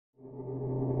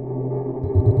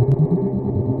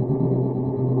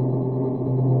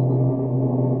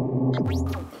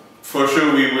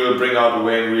sure we will bring out a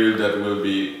Wayne wheel that will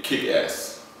be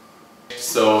kick-ass.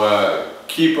 So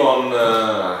keep on,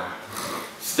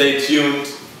 stay tuned.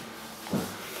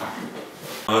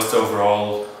 Most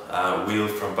overall wheel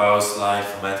from Powerslide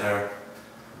from Matter.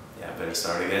 Yeah, better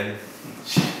start again.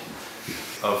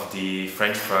 Of the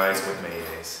French fries with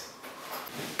mayonnaise.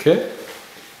 Okay.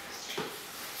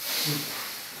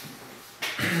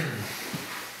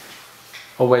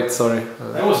 Oh wait, sorry.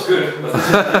 That was good. It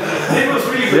was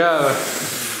really good. Yeah.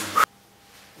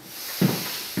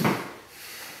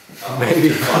 Maybe.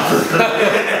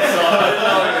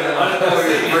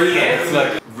 It's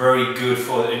like very good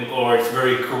for the, or it's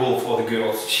very cool for the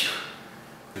girls.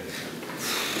 It's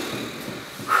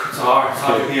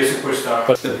hard to be a superstar.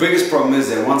 But the biggest problem is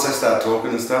that once I start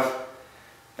talking and stuff,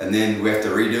 and then we have to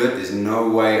redo it, there's no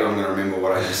way I'm going to remember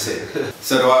what I just said.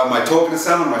 So am I talking to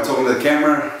someone? Am I talking to the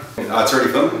camera? Oh, it's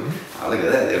already filming. Oh, look at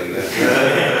that, there we go.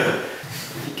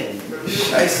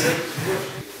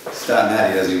 Starting out,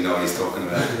 he doesn't even know what he's talking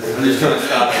about. I'm just trying to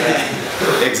start that.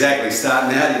 Exactly,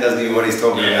 starting out, he doesn't even know what he's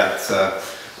talking about. So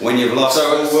when you've lost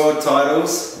 4 world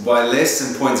titles by less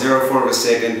than 0.04 of a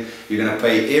second, you're going to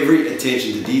pay every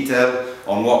attention to detail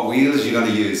on what wheels you're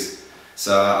going to use.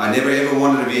 So I never ever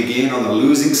wanted to be again on the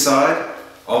losing side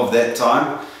of that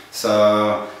time.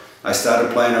 So I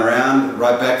started playing around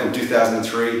right back from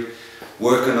 2003,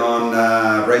 working on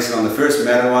racing on the first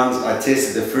Matter ones. I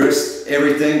tested the first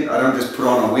everything. I don't just put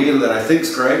on a wheel that I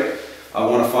think's great. I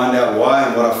want to find out why,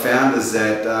 and what I found is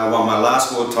that I won my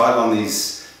last world title on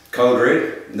these Code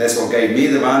Red, and that's what gave me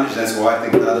the advantage. That's why I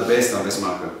think they're the best on this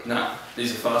market. No,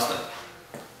 these are faster.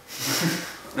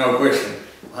 No question.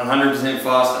 100%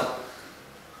 faster.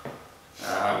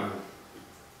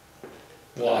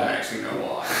 Why? I don't actually know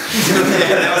why.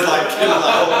 Yeah, that was like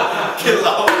kill the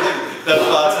whole thing. That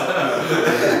fast.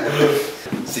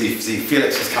 see,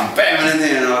 Felix just come bamming in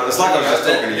there, and it's like I was just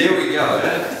talking to you. Here we go.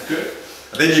 That's good.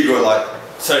 Then you go like.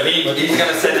 So he's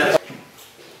gonna send that.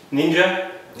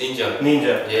 Ninja? Ninja.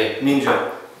 Ninja. Yeah.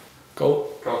 Ninja. Go.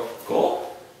 Go. Go.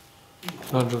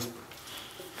 No, just.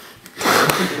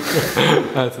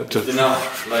 That's just.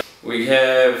 Enough. Like, we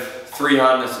have 3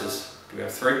 harnesses. Do we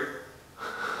have 3?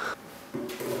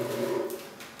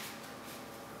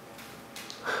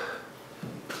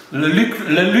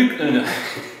 Nuclear.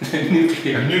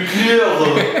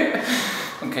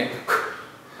 Okay.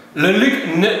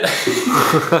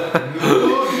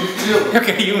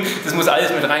 Okay, Junge, das muss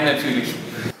alles mit rein natürlich.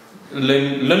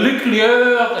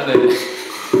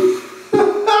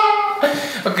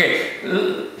 Okay.